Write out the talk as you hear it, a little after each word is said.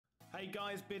Hey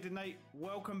guys, Bearded Nate,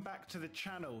 welcome back to the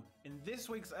channel. In this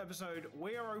week's episode,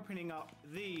 we are opening up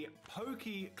the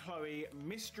PokiChloe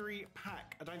mystery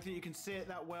pack. I don't think you can see it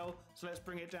that well, so let's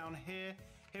bring it down here.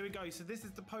 Here we go. So this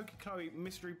is the PokiChloe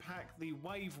mystery pack, the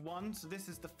wave 1. So this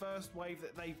is the first wave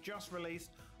that they've just released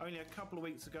only a couple of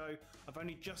weeks ago. I've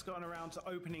only just gotten around to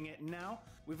opening it now.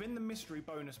 Within the mystery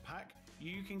bonus pack,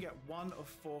 you can get one of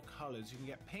 4 colors. You can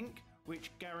get pink,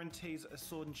 which guarantees a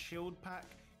sword and shield pack.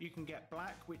 You can get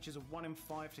black, which is a 1 in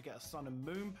 5 to get a sun and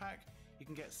moon pack. You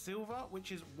can get silver,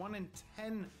 which is 1 in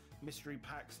 10 mystery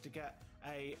packs to get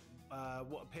a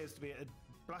what appears to be a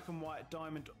black and white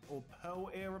diamond or pearl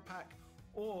era pack.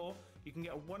 Or you can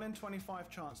get a 1 in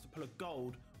 25 chance to pull a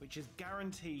gold, which is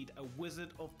guaranteed a Wizard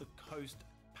of the Coast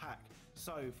pack.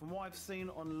 So from what I've seen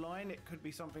online, it could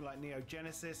be something like Neo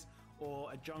Genesis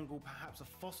or a jungle, perhaps a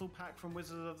fossil pack from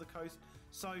Wizards of the Coast.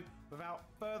 So without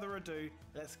further ado,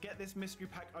 let's get this mystery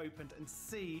pack opened and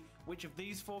see which of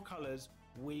these 4 colors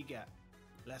we get.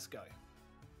 Let's go.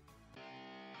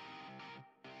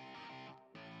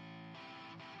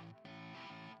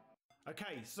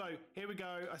 Okay, so here we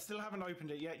go. I still haven't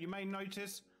opened it yet. You may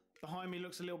notice behind me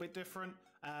looks a little bit different.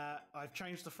 I've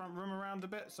changed the front room around a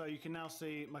bit, so you can now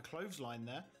see my clothes line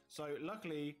there. So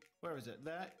luckily, where is it?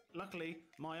 There. Luckily,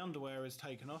 my underwear is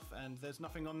taken off and there's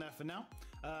nothing on there for now.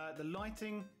 The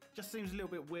lighting just seems a little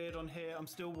bit weird on here. I'm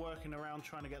still working around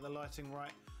trying to get the lighting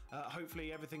right.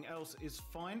 Hopefully everything else is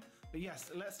fine. But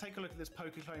yes, let's take a look at this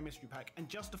PokiChloe mystery pack. And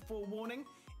just a forewarning,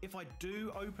 if I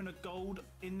do open a gold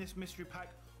in this mystery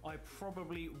pack, I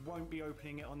probably won't be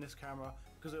opening it on this camera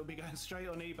because it'll be going straight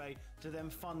on eBay to then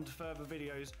fund further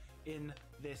videos in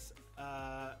this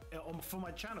for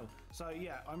my channel. So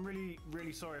yeah, I'm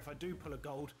really sorry if I do pull a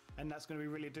gold, and that's going to be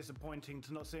really disappointing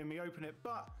to not seeing me open it.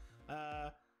 But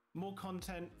more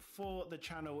content for the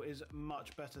channel is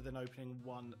much better than opening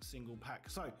one single pack.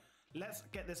 So let's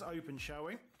get this open, shall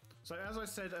we? So as I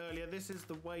said earlier, this is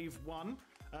the wave 1.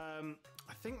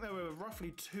 I think there were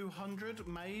roughly 200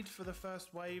 made for the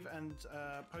first wave, and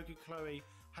PokiChloe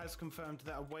has confirmed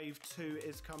that a wave 2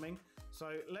 is coming.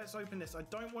 So let's open this. I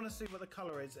don't want to see what the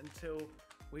color is until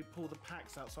we pull the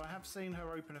packs out. So I have seen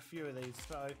her open a few of these.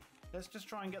 So let's just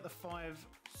try and get the 5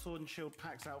 sword and shield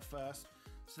packs out first.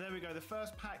 So there we go. The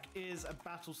first pack is a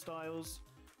Battle Styles.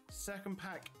 Second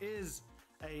pack is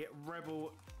a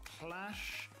Rebel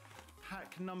Clash.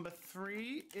 Pack number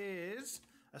 3 is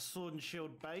a sword and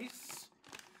shield base.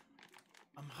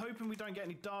 I'm hoping we don't get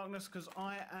any darkness because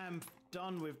I am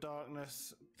done with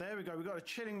darkness. There we go. We got a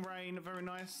Chilling Rain, very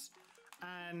nice,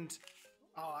 and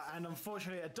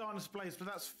unfortunately a Darkness Blaze, but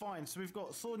that's fine. So we've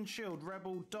got sword and shield,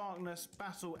 Rebel, Darkness,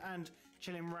 Battle, and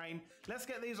Chilling Rain. Let's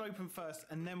get these open first,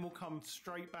 and then we'll come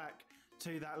straight back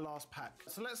to that last pack.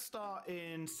 So let's start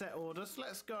in set order. So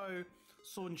let's go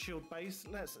sword and shield base.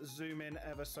 Let's zoom in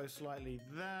ever so slightly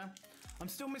there. I'm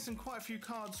still missing quite a few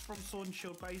cards from sword and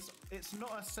shield base. It's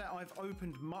not a set I've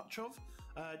opened much of,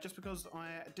 just because I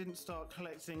didn't start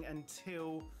collecting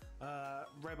until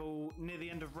Rebel, near the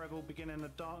end of Rebel, beginning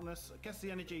of Darkness. I guess the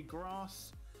energy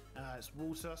grass, it's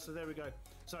water, so there we go.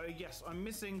 So yes, I'm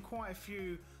missing quite a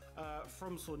few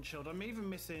from sword and shield. I'm even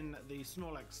missing the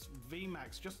Snorlax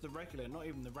VMAX, just the regular, not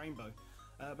even the rainbow.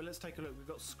 But let's take a look. We've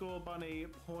got Score Bunny,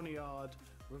 Hornyard,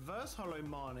 Reverse Holo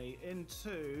Marnie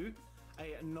into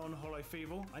a non-holo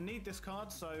Feeble. I need this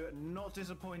card, so not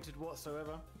disappointed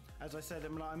whatsoever. As I said,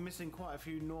 I'm missing quite a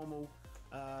few normal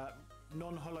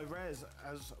non-holo rares,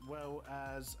 as well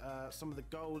as some of the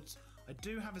golds. I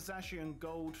do have a Zacian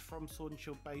gold from Sword and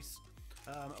Shield base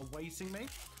awaiting me,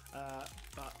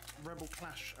 but Rebel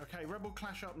Clash. Okay, Rebel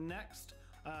Clash up next.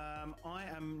 I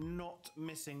am not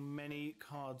missing many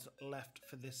cards left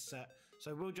for this set,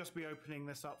 so we'll just be opening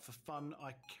this up for fun.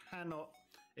 I cannot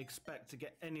expect to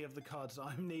get any of the cards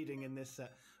I'm needing in this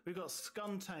set. We've got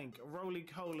Skuntank,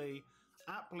 Roly-Coly,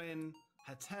 Applin,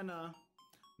 Hatena,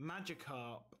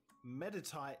 Magikarp,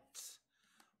 Meditite,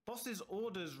 Boss's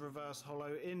Orders Reverse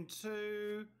Holo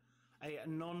into a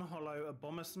non-holo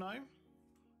Abomasnow.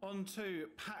 On to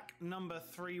pack number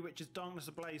 3, which is Darkness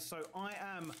Ablaze. So I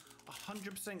am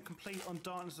 100% complete on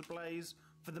Darkness Ablaze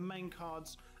for the main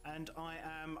cards, and I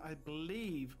am, I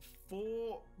believe,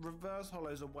 4 reverse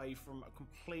holos away from a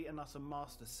complete and utter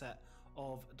master set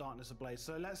of Darkness Ablaze.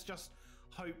 So let's just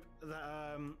hope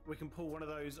that we can pull one of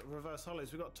those reverse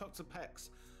holos. We've got Toxapex,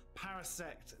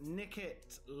 Parasect,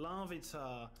 Nickit,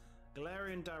 Larvitar,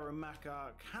 Galarian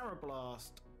Darumaka,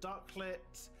 Carablast,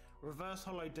 Ducklet, Reverse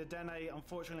Holo Dedenne.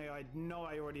 Unfortunately, I know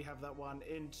I already have that one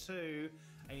into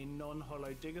a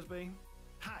non-holo Diggersby.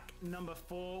 Pack number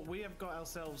 4, we have got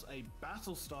ourselves a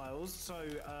Battle Styles, so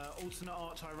alternate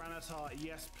art Tyranitar,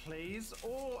 yes please,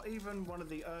 or even one of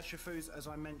the Urshifus, as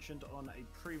I mentioned on a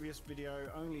previous video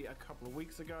only a couple of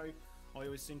weeks ago. I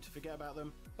always seem to forget about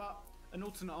them, but an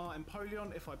alternate art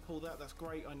Empoleon, if I pull that, that's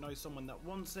great. I know someone that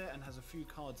wants it and has a few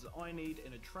cards that I need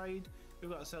in a trade. We've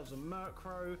got ourselves a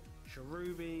Murkrow,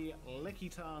 Cherubi,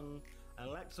 Lickitung,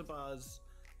 Electabuzz,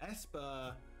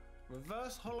 Esper,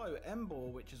 Reverse Holo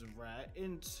Emboar, which is a rare,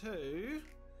 into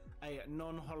a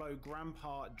non-holo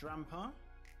Grandpa Drampa.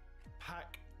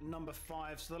 Pack number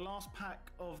 5, so the last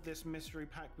pack of this mystery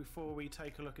pack before we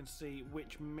take a look and see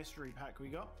which mystery pack we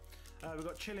got. We've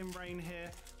got Chilling Rain here.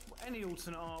 Any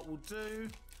alternate art will do,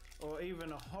 or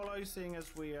even a holo, seeing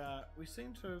as we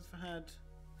seem to have had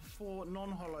 4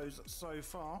 non-holos so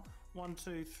far. 1,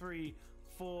 2, 3,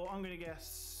 4. I'm going to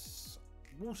guess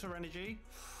Water Energy.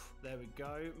 There we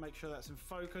go. Make sure that's in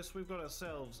focus. We've got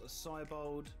ourselves a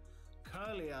Cybold,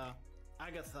 Curlier,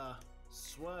 Agatha,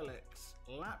 Swirlix,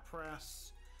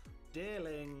 Lapras,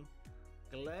 Deerling,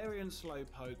 Galarian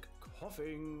Slowpoke,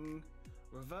 Coughing,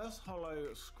 Reverse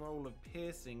Holo Scroll of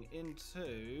Piercing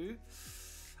into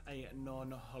a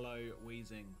non-holo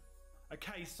Weezing.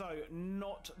 Okay, so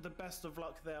not the best of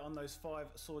luck there on those 5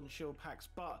 Sword and Shield packs,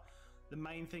 but the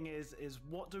main thing is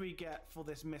what do we get for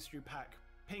this mystery pack?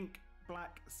 Pink,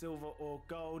 black, silver or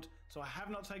gold. So I have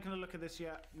not taken a look at this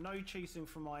yet. No cheating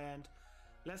from my end.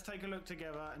 Let's take a look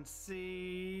together and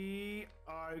see.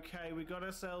 Okay, we got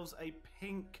ourselves a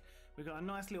pink. We got a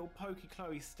nice little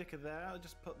PokiChloe's sticker there. I'll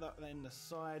just put that in the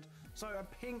side. So a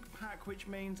pink pack, which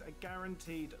means a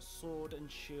guaranteed Sword and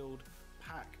Shield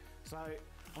pack. So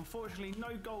unfortunately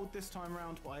no gold this time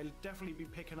around, but I'll definitely be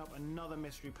picking up another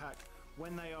mystery pack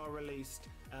when they are released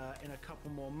in a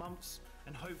couple more months,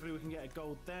 and hopefully we can get a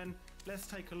gold then. Let's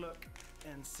take a look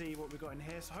and see what we've got in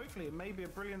here. So hopefully it may be a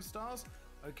Brilliant Stars.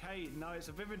 Okay, no, it's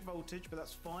a Vivid Voltage, but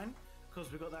that's fine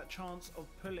because we've got that chance of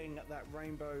pulling that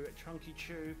Rainbow Chunky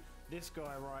Chew, this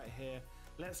guy right here.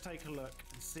 Let's take a look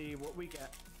and see what we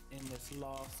get in this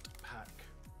last pack.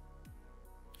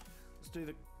 Let's do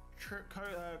the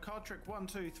card trick 1,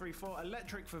 2, 3, 4.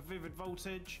 Electric for Vivid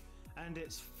Voltage, and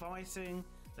it's fighting.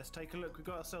 Let's take a look. We've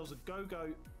got ourselves a Go-Go,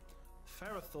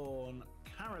 Ferrothorn,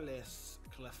 Carolis,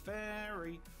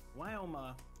 Clefairy,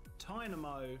 Wailmer,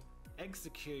 Tynamo,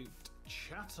 Execute,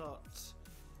 Chatot,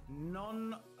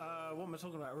 what am I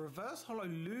talking about? Reverse Holo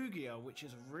Lugia, which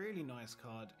is a really nice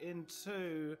card,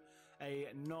 into a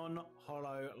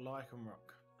non-holo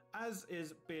Lycanroc. As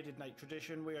is Bearded Nate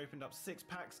tradition, we opened up 6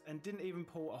 packs and didn't even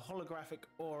pull a holographic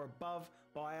or above,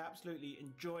 but I absolutely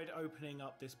enjoyed opening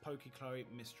up this PokiChloe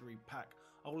mystery pack.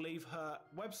 I'll leave her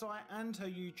website and her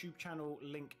YouTube channel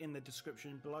link in the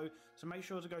description below, so make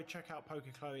sure to go check out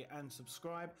PokiChloe and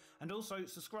subscribe. And also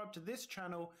subscribe to this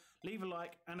channel, leave a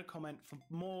like and a comment for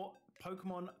more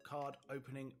Pokemon card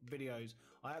opening videos.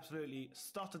 I absolutely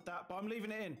stuttered that, but I'm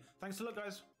leaving it in. Thanks a lot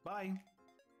guys, bye.